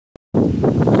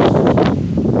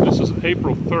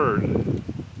April 3rd.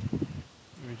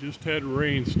 We just had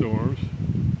rainstorms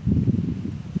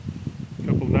a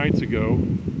couple nights ago,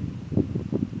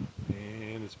 and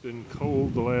it's been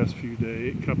cold the last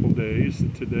couple days.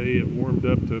 Today it warmed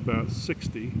up to about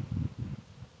 60, and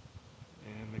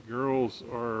the girls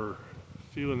are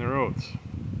feeling their oats.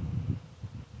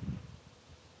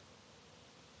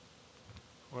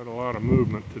 Quite a lot of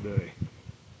movement today.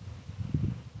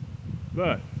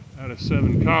 But out of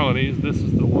 7 colonies, this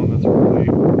is the one that's really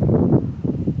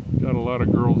got a lot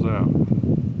of girls out.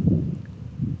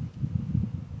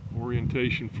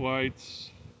 Orientation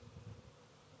flights,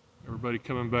 everybody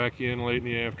coming back in late in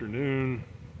the afternoon,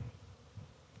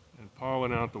 and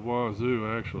pollen out the wazoo,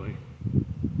 actually.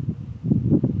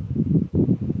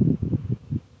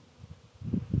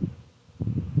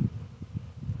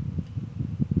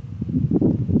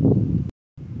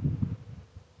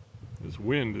 This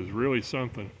wind is really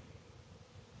something.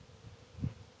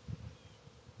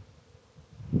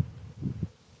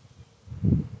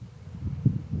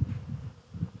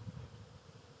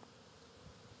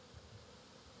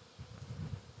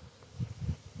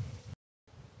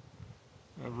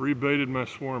 I've rebaited my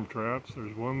swarm traps.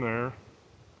 There's one there.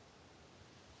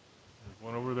 There's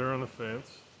one over there on the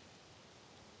fence.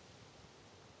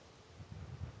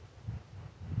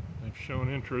 They've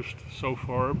shown interest so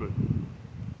far, but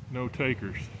no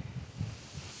takers.